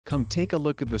Come take a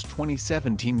look at this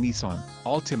 2017 Nissan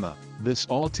Altima. This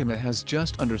Altima has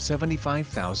just under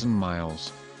 75,000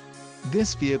 miles.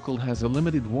 This vehicle has a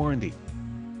limited warranty.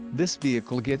 This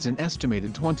vehicle gets an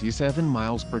estimated 27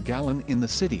 miles per gallon in the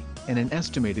city, and an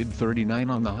estimated 39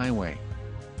 on the highway.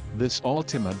 This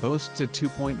Altima boasts a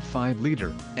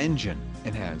 2.5-liter engine,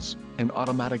 and has an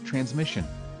automatic transmission.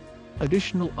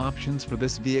 Additional options for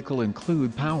this vehicle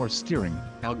include power steering,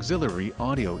 auxiliary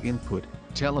audio input,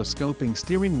 telescoping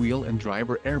steering wheel and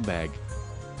driver airbag.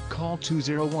 Call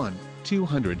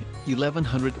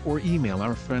 201-200-1100 or email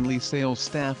our friendly sales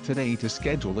staff today to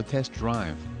schedule a test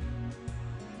drive.